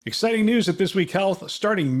Exciting news at This Week Health.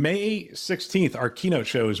 Starting May 16th, our keynote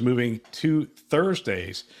show is moving to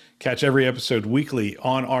Thursdays. Catch every episode weekly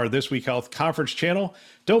on our This Week Health conference channel.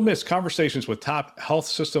 Don't miss conversations with top health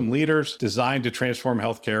system leaders designed to transform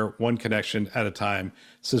healthcare one connection at a time.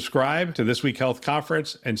 Subscribe to This Week Health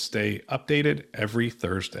conference and stay updated every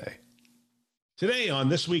Thursday. Today on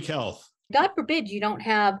This Week Health. God forbid you don't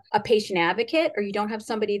have a patient advocate or you don't have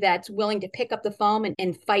somebody that's willing to pick up the phone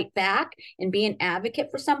and fight back and be an advocate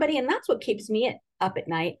for somebody. And that's what keeps me up at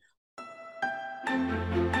night.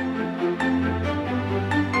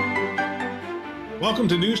 Welcome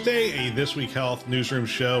to Newsday, a This Week Health newsroom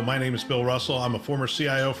show. My name is Bill Russell. I'm a former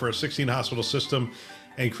CIO for a 16-hospital system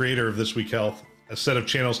and creator of This Week Health, a set of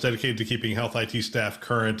channels dedicated to keeping health IT staff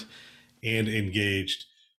current and engaged.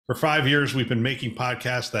 For 5 years, we've been making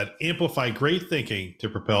podcasts that amplify great thinking to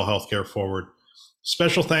propel healthcare forward.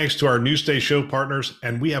 Special thanks to our Newsday show partners,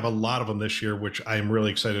 and we have a lot of them this year, which I am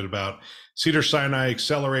really excited about. Cedars-Sinai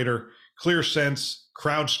Accelerator, ClearSense,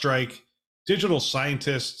 CrowdStrike, Digital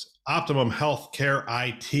Scientists, Optimum Healthcare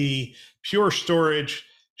IT, Pure Storage,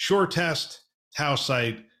 SureTest,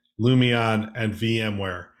 Tausight, Lumion, and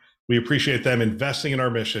VMware. We appreciate them investing in our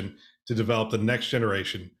mission to develop the next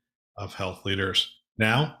generation of health leaders.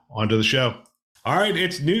 Now, on to the show. All right,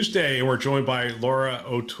 it's Newsday, and we're joined by Laura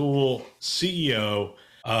O'Toole, CEO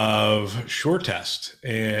of SureTest.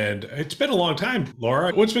 And it's been a long time,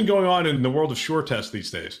 Laura. What's been going on in the world of SureTest these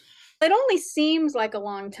days? It only seems like a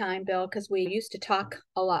long time, Bill, because we used to talk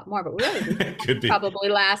a lot more, but really Could be. Probably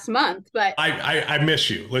last month. But I miss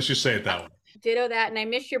you. Let's just say it that way. Ditto that, and I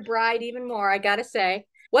miss your bride even more, I got to say.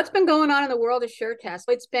 What's been going on in the world of SureTest?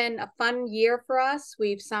 It's been a fun year for us.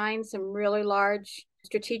 We've signed some really large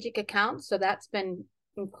strategic accounts, so that's been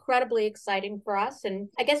incredibly exciting for us. And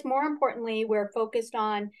I guess more importantly, we're focused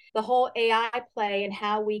on the whole AI play and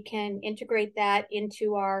how we can integrate that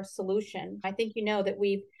into our solution. I think you know that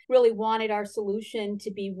we've really wanted our solution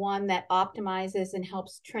to be one that optimizes and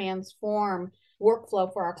helps transform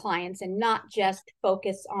workflow for our clients and not just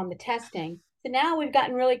focus on the testing. So now we've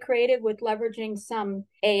gotten really creative with leveraging some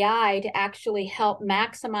AI to actually help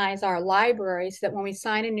maximize our library so that when we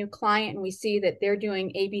sign a new client and we see that they're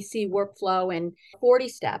doing ABC workflow in 40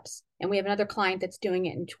 steps, and we have another client that's doing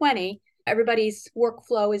it in 20, everybody's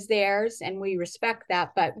workflow is theirs and we respect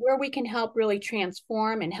that. But where we can help really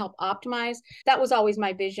transform and help optimize, that was always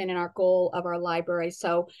my vision and our goal of our library.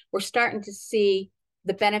 So we're starting to see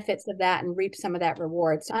the benefits of that and reap some of that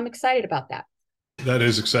reward. So I'm excited about that. That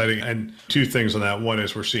is exciting. And two things on that. One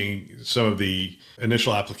is we're seeing some of the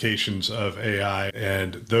initial applications of AI,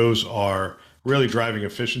 and those are really driving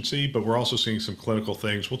efficiency, but we're also seeing some clinical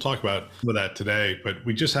things. We'll talk about some of that today, but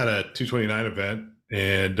we just had a 229 event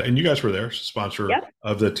and you guys were there, sponsor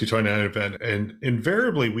of the 229 event. And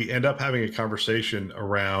invariably we end up having a conversation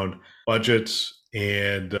around budgets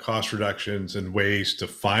and cost reductions and ways to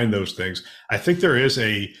find those things. I think there is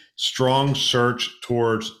a strong search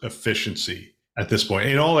towards efficiency at this point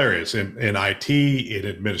in all areas, in IT, in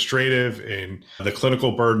administrative, in the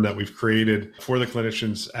clinical burden that we've created for the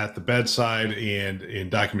clinicians at the bedside and in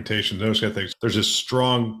documentation, those kind of things. There's a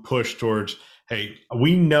strong push towards, hey,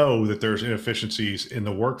 we know that there's inefficiencies in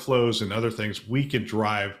the workflows and other things. We can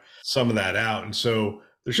drive some of that out. And so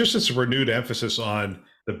there's just this renewed emphasis on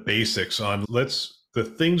the basics, on the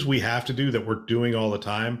things we have to do that we're doing all the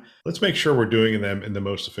time. Let's make sure we're doing them in the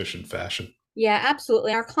most efficient fashion. Yeah,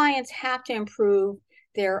 absolutely. Our clients have to improve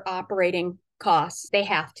their operating costs. They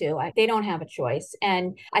have to. They don't have a choice.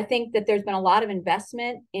 And I think that there's been a lot of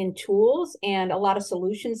investment in tools and a lot of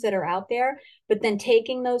solutions that are out there, but then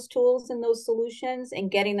taking those tools and those solutions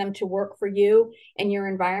and getting them to work for you and your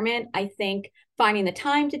environment, I think finding the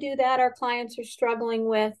time to do that, our clients are struggling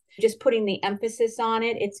with. Just putting the emphasis on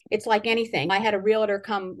it. It's like anything. I had a realtor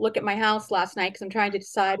come look at my house last night because I'm trying to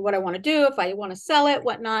decide what I want to do, if I want to sell it,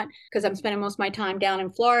 whatnot, because I'm spending most of my time down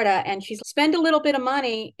in Florida. And she's spend a little bit of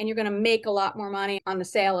money and you're going to make a lot more money on the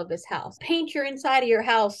sale of this house. Paint your inside of your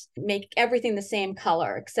house, make everything the same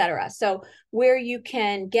color, etc. So where you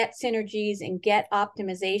can get synergies and get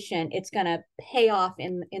optimization, it's going to pay off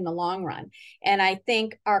in the long run. And I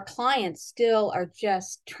think our clients still are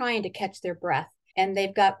just trying to catch their breath. And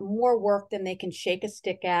they've got more work than they can shake a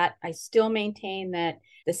stick at. I still maintain that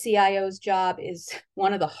the CIO's job is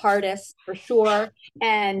one of the hardest for sure.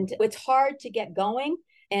 And it's hard to get going.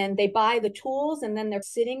 And they buy the tools and then they're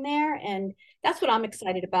sitting there. And that's what I'm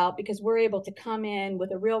excited about because we're able to come in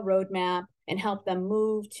with a real roadmap and help them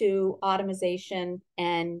move to automation.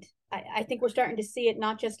 And I think we're starting to see it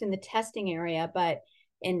not just in the testing area, but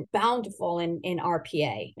in Bountiful in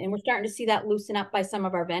RPA. And we're starting to see that loosen up by some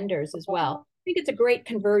of our vendors as well. I think it's a great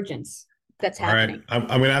convergence. that's All right. happening. I'm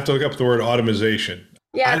going to have to look up the word automation.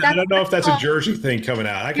 I Yeah, don't know if that's a called, Jersey thing coming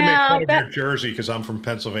out. I can make fun no, of your Jersey because I'm from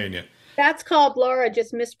Pennsylvania. that's called Laura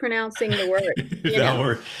just mispronouncing the word, you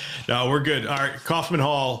no, know. we're good. All right, Kaufman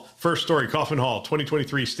Hall. First story: Kaufman Hall,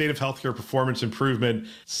 2023 State of Healthcare Performance Improvement.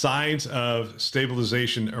 Signs of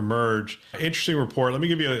stabilization emerge. Interesting report. Let me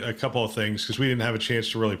give you a couple of things because we didn't have a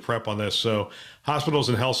chance to really prep on this. So, hospitals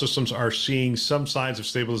and health systems are seeing some signs of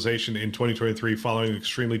stabilization in 2023 following an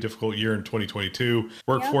extremely difficult year in 2022. Yep.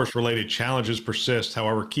 Workforce-related challenges persist.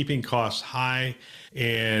 However, keeping costs high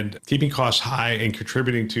and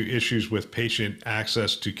contributing to issues with patient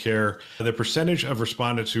access to care. The percentage of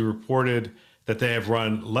respondents who reported that they have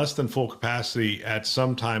run less than full capacity at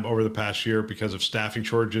some time over the past year because of staffing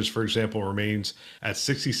shortages, for example, remains at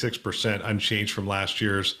 66%, unchanged from last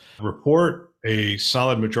year's report. A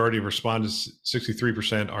solid majority of respondents,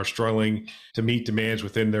 63%, are struggling to meet demands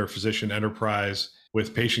within their physician enterprise,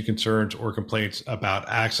 with patient concerns or complaints about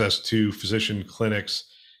access to physician clinics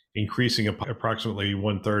increasing approximately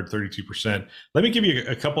one third, 32%. Let me give you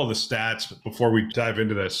a couple of the stats before we dive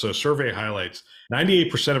into this. So, survey highlights: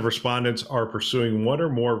 98% of respondents are pursuing one or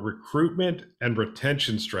more recruitment and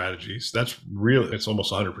retention strategies. It's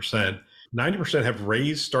almost 100%. 90% have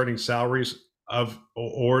raised starting salaries of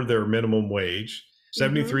or their minimum wage.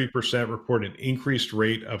 Mm-hmm. 73% report an increased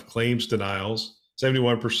rate of claims denials.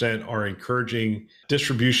 71% are encouraging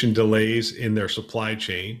distribution delays in their supply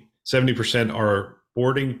chain. 70% are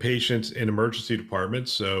boarding patients in emergency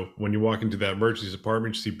departments. So when you walk into that emergency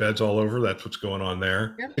department, you see beds all over. That's what's going on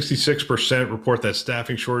there. Yep. 66% report that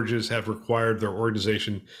staffing shortages have required their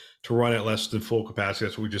organization to run at less than full capacity.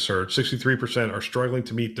 That's what we just heard. 63% are struggling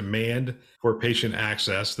to meet demand for patient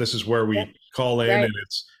access. This is where Yep. we call in Right. and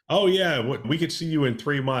it's, oh yeah, we could see you in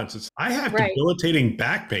 3 months. I have Right. debilitating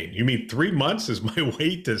back pain. You mean 3 months is my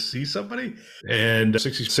wait to see somebody? And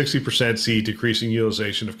 60% see decreasing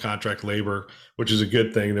utilization of contract labor, which is a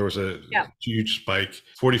good thing. There was a Yeah. huge spike.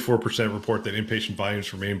 44% report that inpatient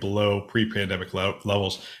volumes remain below pre-pandemic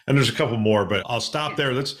levels. And there's a couple more, but I'll stop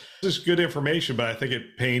there. This is good information, but I think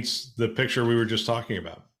it paints the picture we were just talking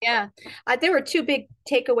about. Yeah, there were two big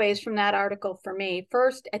takeaways from that article for me.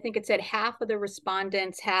 First, I think it said half of the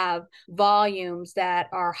respondents have volumes that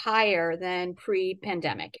are higher than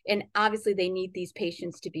pre-pandemic. And obviously, they need these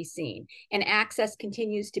patients to be seen. And access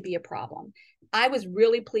continues to be a problem. I was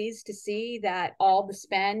really pleased to see that all the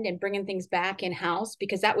spend and bringing things back in-house,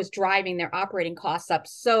 because that was driving their operating costs up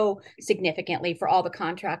so significantly for all the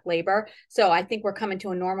contract labor. So I think we're coming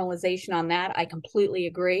to a normalization on that. I completely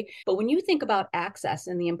agree. But when you think about access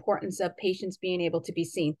and the importance of patients being able to be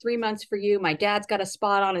seen, 3 months for you, my dad's got a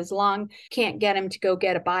spot on his lung, can't get him to go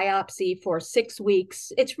get a biopsy for 6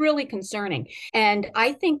 weeks. It's really concerning. And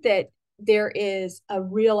I think that there is a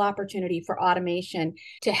real opportunity for automation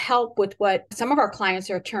to help with what some of our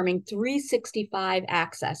clients are terming 365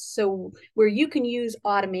 access. So, where you can use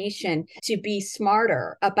automation to be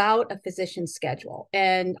smarter about a physician's schedule.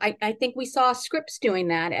 And I think we saw Scripps doing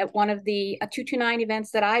that at one of the 229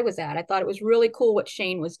 events that I was at. I thought it was really cool what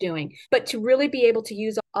Shane was doing. But to really be able to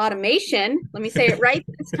use automation, let me say it right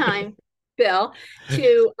this time, Bill,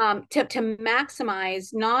 to maximize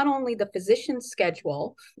not only the physician's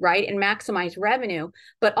schedule, right, and maximize revenue,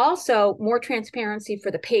 but also more transparency for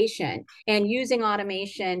the patient and using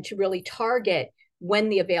automation to really target when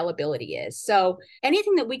the availability is. So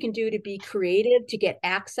anything that we can do to be creative to get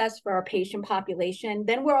access for our patient population,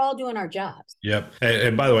 then we're all doing our jobs. Yep.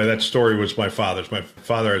 And by the way, that story was my father's. My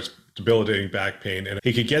father has debilitating back pain, and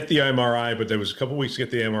he could get the MRI, but there was a couple weeks to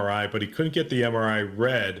get the MRI, but he couldn't get the MRI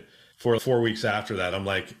read for 4 weeks after that. I'm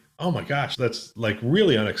like, oh my gosh, that's like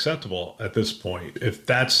really unacceptable at this point. If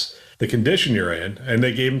that's the condition you're in, and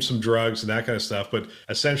they gave him some drugs and that kind of stuff, but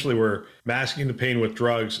essentially we're masking the pain with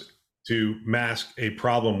drugs to mask a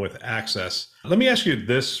problem with access. Let me ask you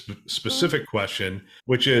this specific question,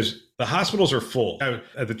 which is the hospitals are full.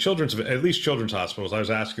 At least children's hospitals, I was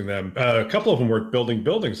asking them, a couple of them were building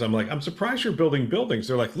buildings. I'm like, I'm surprised you're building buildings.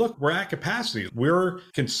 They're like, look, we're at capacity. We're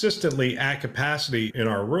consistently at capacity in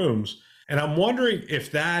our rooms. And I'm wondering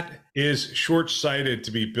if that is short-sighted to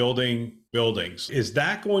be building buildings. Is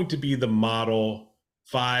that going to be the model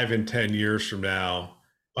 5 and 10 years from now?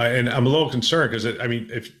 And I'm a little concerned because,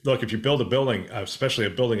 if you build a building, especially a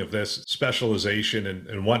building of this specialization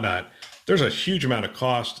and whatnot, there's a huge amount of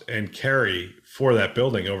cost and carry for that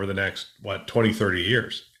building over the next, 20, 30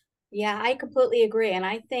 years. Yeah, I completely agree. And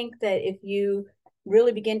I think that if you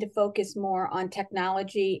really begin to focus more on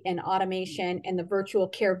technology and automation and the virtual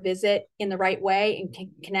care visit in the right way and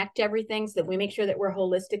can connect everything so that we make sure that we're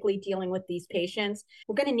holistically dealing with these patients,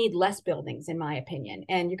 we're going to need less buildings, in my opinion.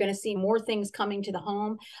 And you're going to see more things coming to the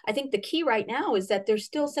home. I think the key right now is that there's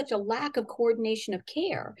still such a lack of coordination of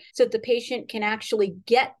care so that the patient can actually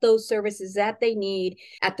get those services that they need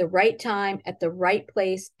at the right time, at the right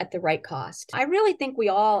place, at the right cost. I really think we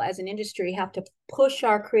all as an industry have to push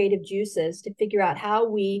our creative juices to figure out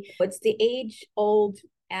it's the age old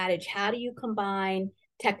adage, how do you combine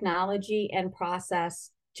technology and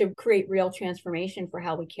process to create real transformation for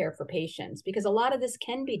how we care for patients? Because a lot of this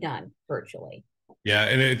can be done virtually. Yeah,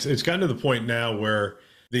 and it's gotten to the point now where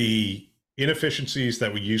the inefficiencies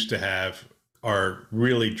that we used to have are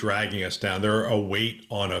really dragging us down. They're a weight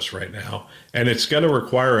on us right now, and it's going to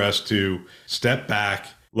require us to step back,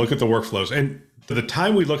 look at the workflows. And the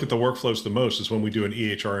time we look at the workflows the most is when we do an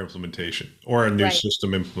EHR implementation or a new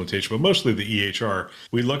system implementation, but mostly the EHR.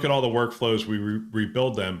 We look at all the workflows, we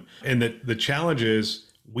rebuild them. And the challenge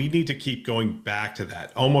is we need to keep going back to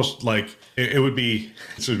that. Almost like it would be,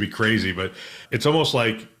 this would be crazy, but it's almost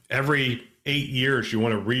like every 8 years you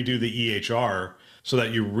want to redo the EHR so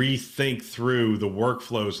that you rethink through the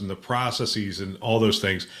workflows and the processes and all those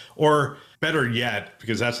things. Or better yet,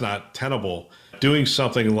 because that's not tenable, doing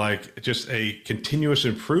something like just a continuous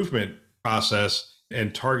improvement process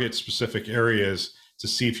and target specific areas to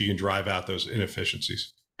see if you can drive out those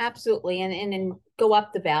inefficiencies. Absolutely. And go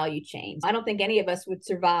up the value chain. I don't think any of us would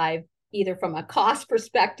survive either from a cost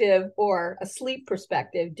perspective or a sleep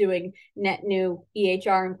perspective doing net new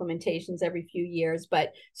EHR implementations every few years.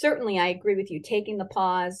 But certainly I agree with you, taking the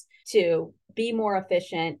pause to be more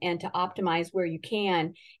efficient and to optimize where you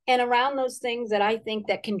can. And around those things that I think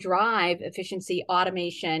that can drive efficiency,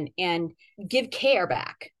 automation, and give care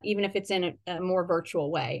back, even if it's in a more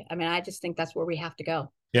virtual way. I mean, I just think that's where we have to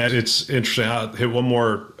go. Yeah, it's interesting. I'll hit one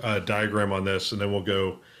more diagram on this, and then we'll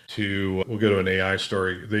go to an AI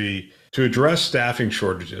story. To address staffing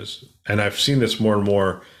shortages, and I've seen this more and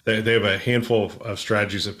more. They have a handful of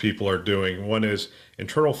strategies that people are doing. One is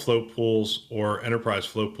internal float pools or enterprise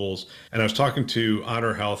float pools. And I was talking to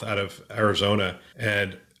Honor Health out of Arizona,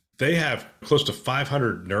 and they have close to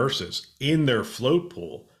 500 nurses in their float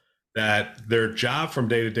pool that their job from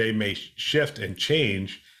day to day may shift and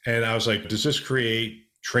change. And I was like, does this create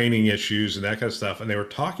training issues and that kind of stuff? And they were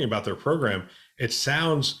talking about their program. It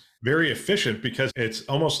sounds very efficient because it's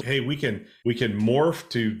almost, hey, we can morph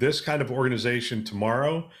to this kind of organization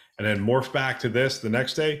tomorrow and then morph back to this the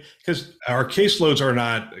next day, because our caseloads are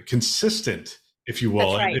not consistent, if you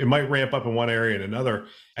will. That's right. It might ramp up in one area and another.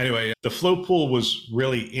 Anyway, the float pool was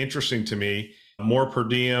really interesting to me. More per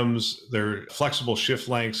diems, their flexible shift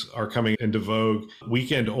lengths are coming into vogue,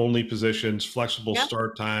 weekend only positions, flexible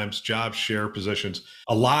start times, job share positions.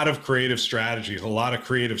 A lot of creative strategies, a lot of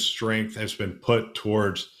creative strength has been put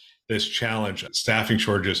towards this challenge. Staffing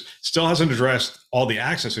shortages still hasn't addressed all the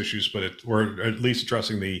access issues, but we're at least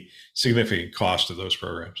addressing the significant cost of those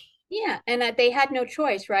programs. Yeah, and they had no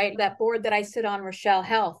choice, right? That board that I sit on, Rochelle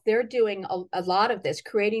Health, they're doing a lot of this,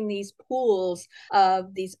 creating these pools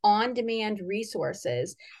of these on-demand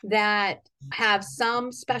resources that have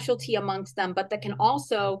some specialty amongst them, but that can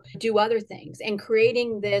also do other things, and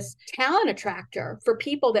creating this talent attractor for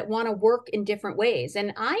people that want to work in different ways.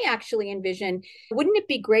 And I actually envision, wouldn't it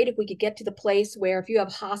be great if we could get to the place where if you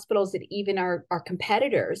have hospitals that even are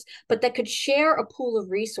competitors, but that could share a pool of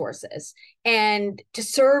resources and to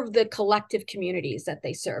serve the collective communities that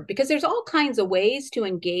they serve, because there's all kinds of ways to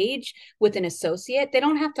engage with an associate. They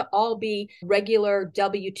don't have to all be regular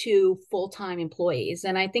W-2 full-time employees.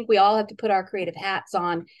 And I think we all have to put our creative hats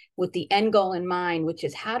on with the end goal in mind, which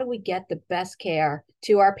is how do we get the best care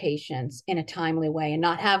to our patients in a timely way and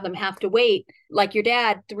not have them have to wait like your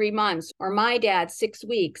dad 3 months or my dad 6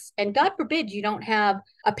 weeks. And God forbid you don't have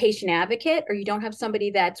a patient advocate or you don't have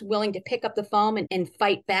somebody that's willing to pick up the phone and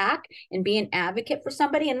fight back and be an advocate for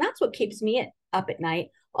somebody. And that's what keeps me up at night.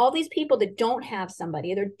 All these people that don't have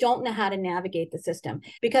somebody, or don't know how to navigate the system.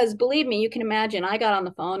 Because believe me, you can imagine, I got on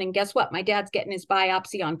the phone and guess what? My dad's getting his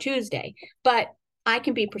biopsy on Tuesday, but I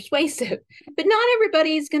can be persuasive. But not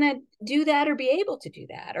everybody's going to do that or be able to do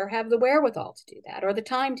that or have the wherewithal to do that or the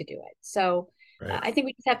time to do it. So I think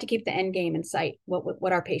we just have to keep the end game in sight,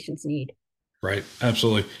 what our patients need. Right.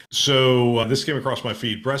 Absolutely. So this came across my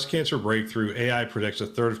feed. Breast cancer breakthrough. AI predicts a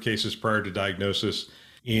third of cases prior to diagnosis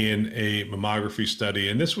in a mammography study.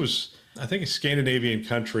 And this was, I think, a Scandinavian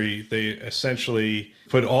country. They essentially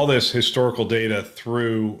put all this historical data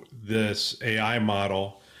through this AI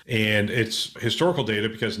model. And it's historical data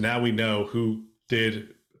because now we know who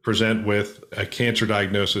did present with a cancer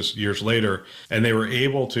diagnosis years later. And they were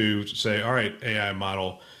able to say, all right, AI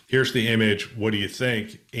model, here's the image. What do you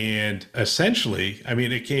think? And essentially, I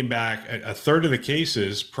mean, it came back a third of the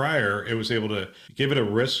cases prior, it was able to give it a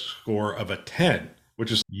risk score of a 10,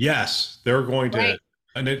 which is yes, they're going to, Right.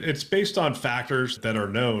 and it's based on factors that are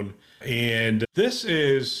known. And this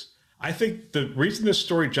is, I think the reason this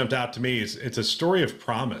story jumped out to me is it's a story of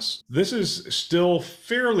promise. This is still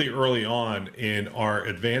fairly early on in our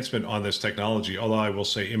advancement on this technology, although I will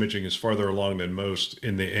say imaging is farther along than most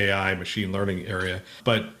in the AI machine learning area.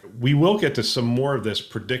 But we will get to some more of this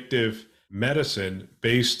predictive medicine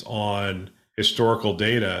based on historical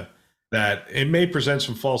data that it may present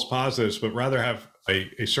some false positives, but rather have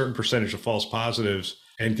a certain percentage of false positives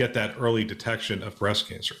and get that early detection of breast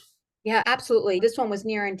cancer. Yeah, absolutely. This one was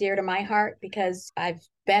near and dear to my heart because I've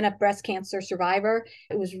been a breast cancer survivor.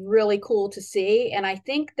 It was really cool to see. And I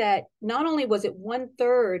think that not only was it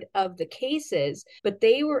 1/3 of the cases, but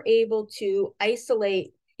they were able to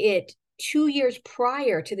isolate it 2 years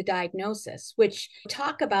prior to the diagnosis, which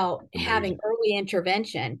talk about having Amazing. early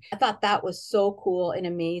intervention. I thought that was so cool and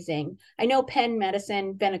amazing. I know Penn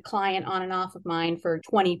Medicine, been a client on and off of mine for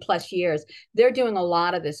 20 plus years. They're doing a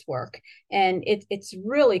lot of this work. And it's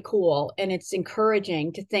really cool. And it's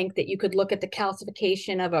encouraging to think that you could look at the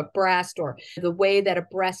calcification of a breast or the way that a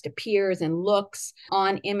breast appears and looks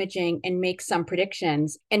on imaging and make some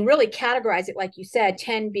predictions and really categorize it, like you said,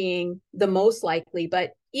 10 being the most likely.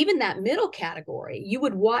 But even that middle category, you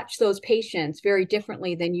would watch those patients very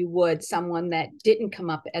differently than you would someone that didn't come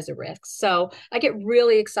up as a risk. So I get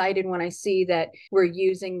really excited when I see that we're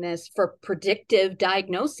using this for predictive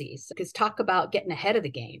diagnoses, because talk about getting ahead of the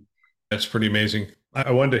game. That's pretty amazing.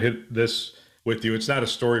 I wanted to hit this with you. It's not a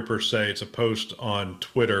story per se, it's a post on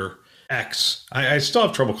Twitter X. I still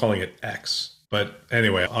have trouble calling it X, but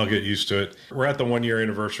anyway, I'll get used to it. We're at the 1 year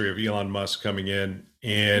anniversary of Elon Musk coming in.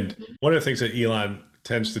 And one of the things that Elon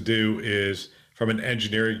tends to do is, from an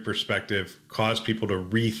engineering perspective, cause people to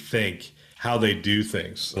rethink how they do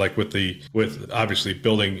things. Like with obviously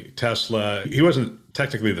building Tesla. He wasn't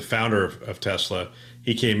technically the founder of Tesla.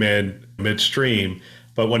 He came in midstream,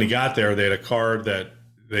 but when he got there, they had a car that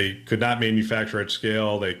they could not manufacture at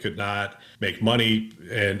scale. They could not make money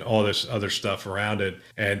and all this other stuff around it.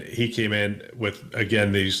 And he came in with,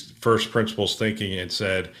 again, these first principles thinking and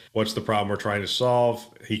said, what's the problem we're trying to solve?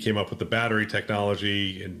 He came up with the battery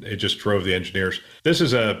technology, and it just drove the engineers.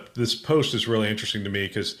 This post is really interesting to me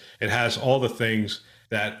because it has all the things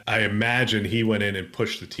that I imagine he went in and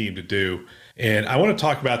pushed the team to do. And I want to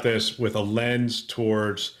talk about this with a lens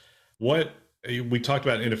towards what we talked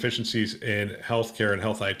about, inefficiencies in healthcare and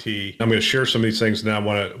health IT. I'm going to share some of these things now.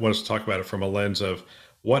 I want us to talk about it from a lens of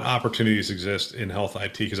what opportunities exist in health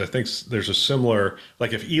IT, because I think there's a similar,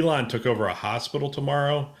 like if Elon took over a hospital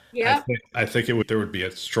tomorrow, Yeah. I think there would be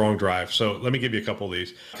a strong drive. So let me give you a couple of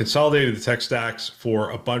these. Consolidated the tech stacks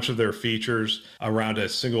for a bunch of their features around a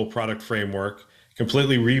single product framework,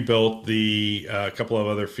 completely rebuilt the couple of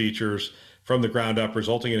other features from the ground up,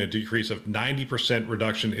 resulting in a decrease of 90%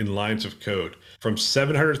 reduction in lines of code, from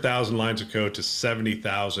 700,000 lines of code to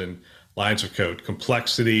 70,000 lines of code.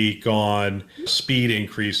 Complexity gone, speed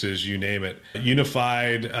increases, you name it.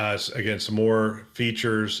 Unified, again, some more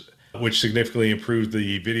features, which significantly improved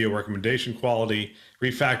the video recommendation quality,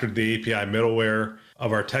 refactored the API middleware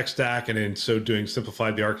of our tech stack, and in so doing,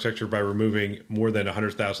 simplified the architecture by removing more than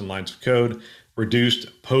 100,000 lines of code,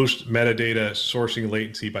 reduced post metadata sourcing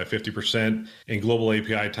latency by 50%, and global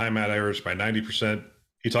API timeout errors by 90%.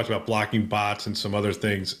 He talked about blocking bots and some other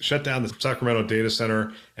things, shut down the Sacramento data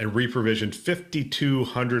center and reprovisioned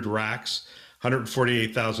 5,200 racks,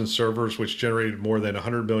 148,000 servers, which generated more than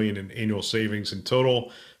 100 million in annual savings in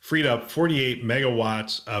total, freed up 48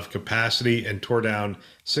 megawatts of capacity, and tore down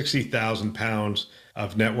 60,000 pounds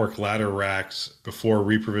of network ladder racks before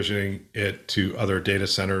reprovisioning it to other data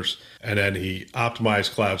centers. And then he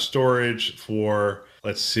optimized cloud storage for,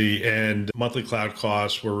 and monthly cloud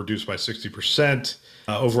costs were reduced by 60%,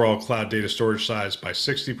 overall cloud data storage size by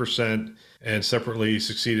 60%, and separately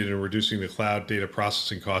succeeded in reducing the cloud data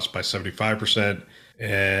processing costs by 75%.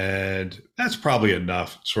 And that's probably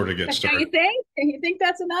enough sort of get Don't started. you think? You think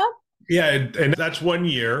that's enough? Yeah, and that's 1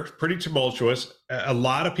 year, pretty tumultuous. A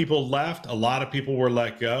lot of people left, a lot of people were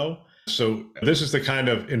let go. So this is the kind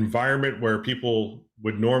of environment where people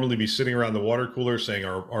would normally be sitting around the water cooler saying,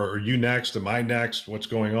 are you next? Am I next? What's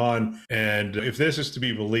going on? And if this is to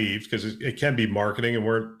be believed, because it can be marketing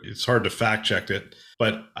and it's hard to fact check it,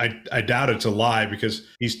 but I doubt it's a lie, because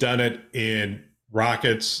he's done it in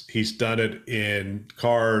rockets. He's done it in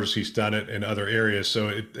cars. He's done it in other areas. So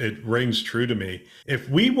it rings true to me. If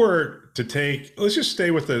we were to take, let's just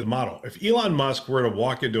stay with the model. If Elon Musk were to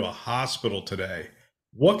walk into a hospital today,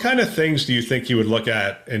 what kind of things do you think he would look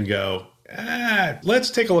at and go,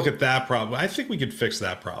 let's take a look at that problem? I think we could fix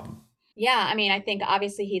that problem. Yeah, I mean, I think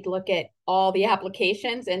obviously he'd look at all the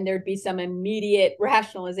applications and there'd be some immediate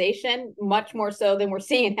rationalization, much more so than we're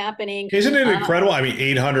seeing happening. Isn't it incredible? I mean,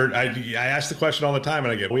 800, I ask the question all the time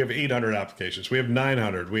and I get, we have 800 applications, we have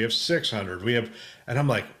 900, we have 600, we have, and I'm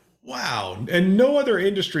like, wow. And no other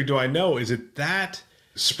industry do I know, is it that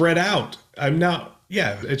spread out? I'm not,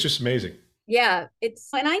 yeah, it's just amazing. Yeah,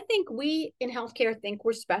 and I think we in healthcare think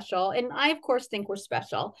we're special. And I, of course, think we're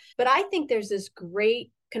special, but I think there's this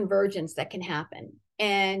great convergence that can happen.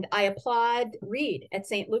 And I applaud Reed at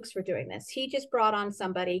St. Luke's for doing this. He just brought on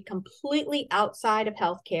somebody completely outside of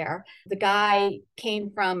healthcare. The guy came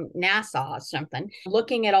from NASA or something,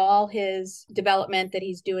 looking at all his development that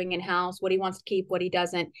he's doing in house, what he wants to keep, what he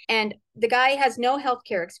doesn't. And the guy has no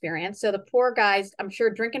healthcare experience. So the poor guy's, I'm sure,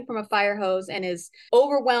 drinking from a fire hose and is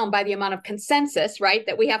overwhelmed by the amount of consensus, right,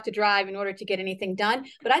 that we have to drive in order to get anything done.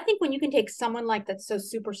 But I think when you can take someone like that's so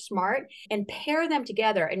super smart and pair them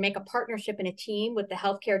together and make a partnership and a team with the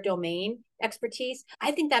healthcare domain expertise,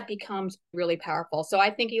 I think that becomes really powerful. So I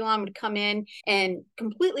think Elon would come in and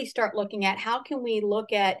completely start looking at how can we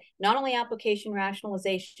look at not only application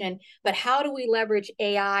rationalization, but how do we leverage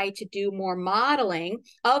AI to do more modeling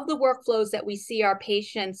of the workflows that we see our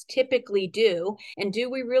patients typically do? And do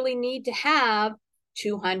we really need to have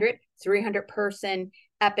 200, 300 person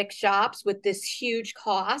epic shops with this huge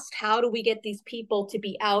cost? How do we get these people to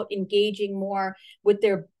be out engaging more with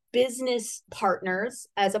their business partners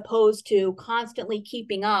as opposed to constantly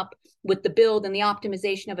keeping up with the build and the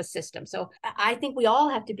optimization of a system? So I think we all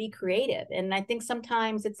have to be creative. And I think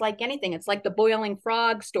sometimes it's like anything. It's like the boiling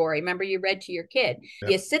frog story. Remember you read to your kid.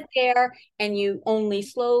 Yep. You sit there and you only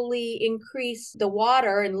slowly increase the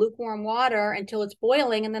water and lukewarm water until it's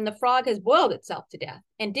boiling. And then the frog has boiled itself to death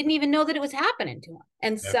and didn't even know that it was happening to him.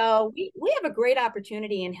 And yep. So we have a great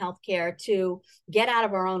opportunity in healthcare to get out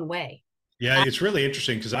of our own way. Yeah, it's really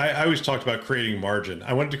interesting because I always talked about creating margin.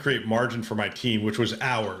 I wanted to create margin for my team, which was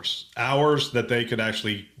hours that they could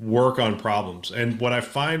actually work on problems. And what I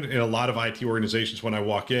find in a lot of IT organizations when I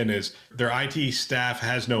walk in is their IT staff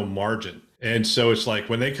has no margin. And so it's like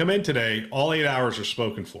when they come in today, all 8 hours are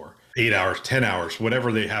spoken for. 8 hours, 10 hours,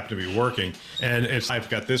 whatever they happen to be working. And it's, I've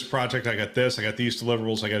got this project, I got this, I got these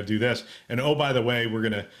deliverables, I got to do this. And oh, by the way, we're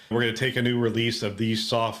gonna take a new release of these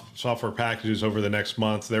software packages over the next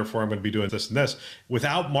month. Therefore, I'm going to be doing this and this.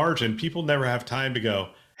 Without margin, people never have time to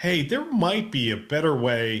go, hey, there might be a better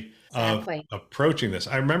way of approaching this.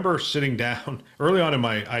 I remember sitting down early on in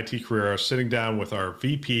my IT career, I was sitting down with our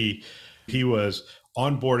VP. He was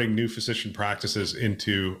onboarding new physician practices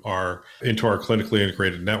into our clinically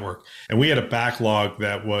integrated network. And we had a backlog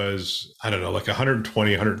that was, I don't know, like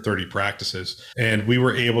 120, 130 practices. And we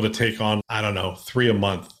were able to take on, I don't know, 3 a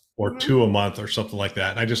month or 2 a month or something like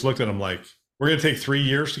that. And I just looked at them like, we're going to take 3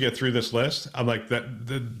 years to get through this list. I'm like,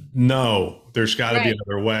 no, there's got to be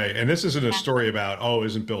another way. And this isn't a story about, oh,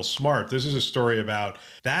 isn't Bill smart? This is a story about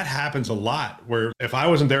that happens a lot where if I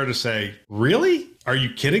wasn't there to say, really? Are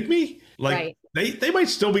you kidding me? Like, they might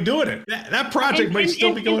still be doing it. That project might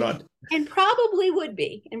still be going on. And probably would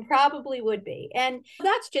be. And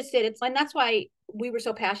that's just it. And that's why we were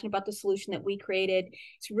so passionate about the solution that we created.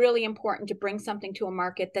 It's really important to bring something to a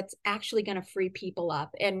market that's actually going to free people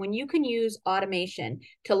up. And when you can use automation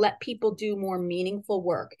to let people do more meaningful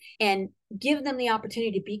work and give them the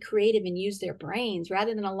opportunity to be creative and use their brains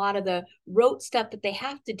rather than a lot of the rote stuff that they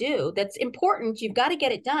have to do. That's important. You've got to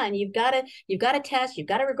get it done. You've got to test, you've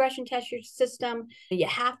got to regression test your system. You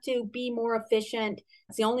have to be more efficient.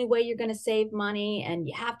 It's the only way you're going to save money, and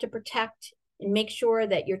you have to protect and make sure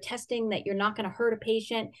that you're testing, that you're not going to hurt a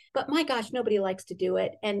patient. But my gosh, nobody likes to do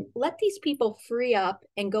it. And let these people free up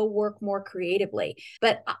and go work more creatively.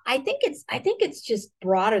 But I think it's just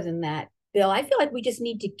broader than that, Bill. I feel like we just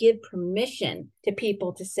need to give permission to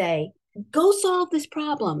people to say, go solve this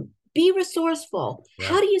problem. Be resourceful. Yeah.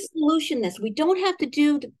 How do you solution this? We don't have to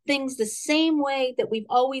do things the same way that we've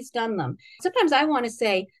always done them. Sometimes I want to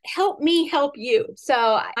say, help me help you.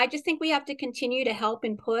 So I just think we have to continue to help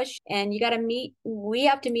and push. And we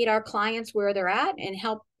have to meet our clients where they're at and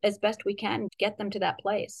help as best we can get them to that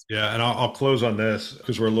place. Yeah. And I'll close on this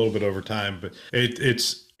because we're a little bit over time, but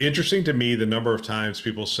it's interesting to me the number of times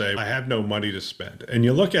people say, I have no money to spend. And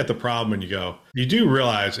you look at the problem and you go, you do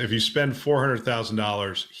realize if you spend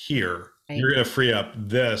 $400,000 here, you're going to free up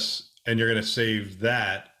this and you're going to save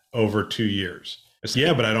that over 2 years. It's,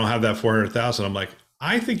 yeah, but I don't have that 400,000. I'm like,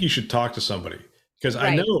 I think you should talk to somebody because I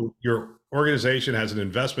Right. know your organization has an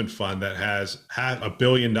investment fund that has $500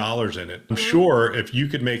 million in it. I'm Mhm. sure if you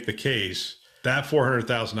could make the case that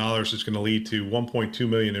 $400,000 is going to lead to 1.2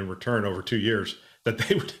 million in return over 2 years, that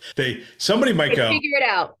somebody might Could go, figure it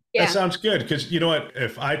out. that Yeah. sounds good. Because you know what?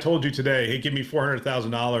 If I told you today, hey, give me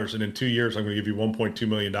 $400,000 and in 2 years, I'm going to give you $1.2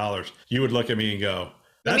 million, you would look at me and go,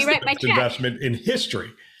 Let me that's the write my best check. investment in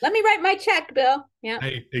history. Let me write my check, Bill. Yeah.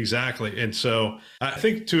 Exactly. And so I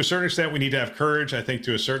think to a certain extent, we need to have courage. I think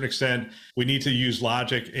to a certain extent, we need to use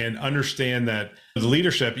logic and understand that the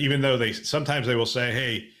leadership, even though sometimes they will say,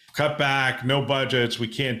 hey, cut back, no budgets, we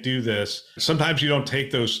can't do this. Sometimes you don't take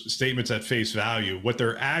those statements at face value. What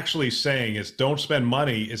they're actually saying is don't spend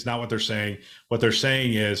money is not what they're saying. What they're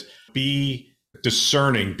saying is be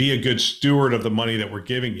discerning, be a good steward of the money that we're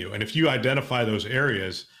giving you. And if you identify those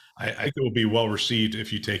areas, I think it will be well received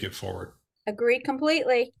if you take it forward. Agree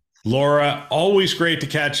completely. Laura, always great to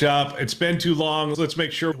catch up. It's been too long. Let's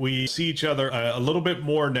make sure we see each other a little bit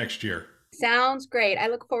more next year. Sounds great. I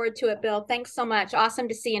look forward to it, Bill. Thanks so much. Awesome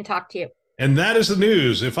to see and talk to you. And that is the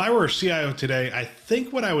news. If I were a CIO today, I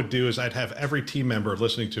think what I would do is I'd have every team member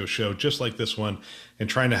listening to a show just like this one and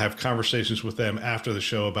trying to have conversations with them after the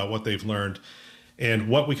show about what they've learned and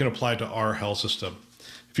what we can apply to our health system.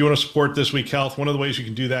 If you want to support This Week Health, one of the ways you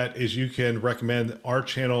can do that is you can recommend our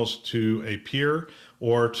channels to a peer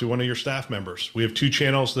or to one of your staff members. We have two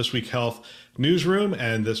channels, This Week Health Newsroom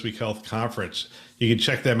and This Week Health Conference. You can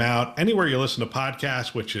check them out anywhere you listen to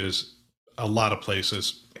podcasts, which is a lot of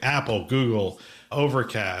places. Apple, Google,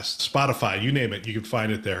 Overcast, Spotify, you name it, you can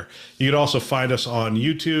find it there. You can also find us on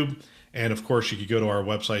YouTube. And of course, you can go to our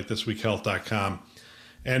website, thisweekhealth.com.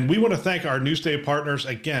 And we want to thank our Newsday partners,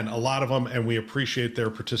 again, a lot of them, and we appreciate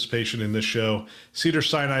their participation in this show.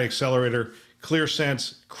 Cedars-Sinai Accelerator,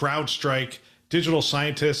 ClearSense, CrowdStrike, Digital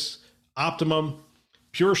Scientists, Optimum,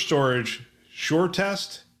 Pure Storage,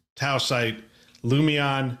 SureTest, Tausight,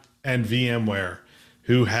 Lumion, and VMware,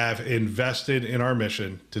 who have invested in our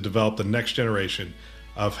mission to develop the next generation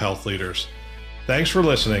of health leaders. Thanks for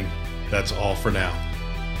listening. That's all for now.